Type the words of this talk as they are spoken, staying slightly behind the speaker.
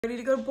Ready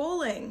to go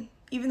bowling,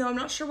 even though I'm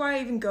not sure why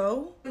I even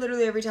go.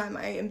 Literally every time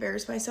I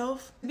embarrass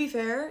myself. To be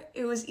fair,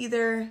 it was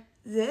either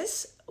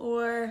this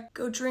or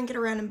go drink at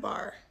a random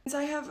bar. Since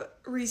I have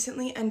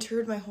recently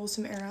entered my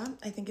wholesome era,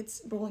 I think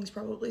bowling's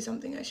probably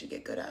something I should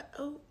get good at.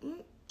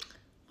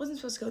 Wasn't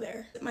supposed to go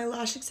there. My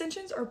lash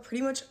extensions are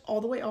pretty much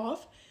all the way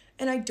off,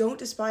 and I don't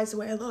despise the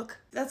way I look.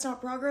 If that's not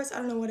progress, I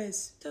don't know what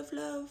is. Tough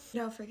love.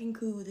 Look how freaking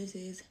cool this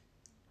is.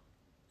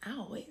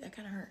 Ow, wait, that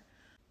kind of hurt.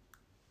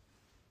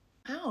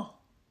 Ow.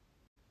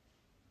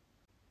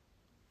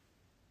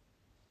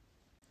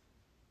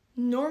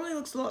 Normally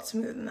looks a lot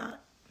smoother than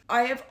that.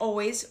 I have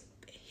always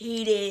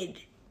hated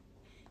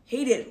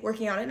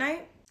working out at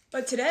night.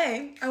 But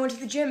today, I went to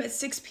the gym at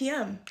 6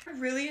 p.m. I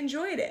really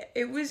enjoyed it.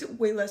 It was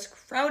way less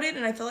crowded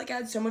and I felt like I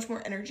had so much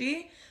more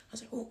energy. I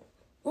was like,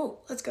 whoa,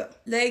 let's go.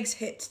 Legs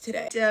hit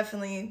today. I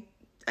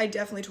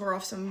definitely tore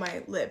off some of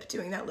my lip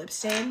doing that lip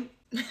stain.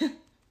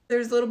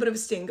 There's a little bit of a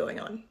sting going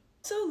on.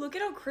 So look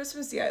at how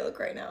Christmassy I look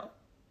right now.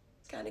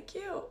 It's kind of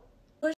cute.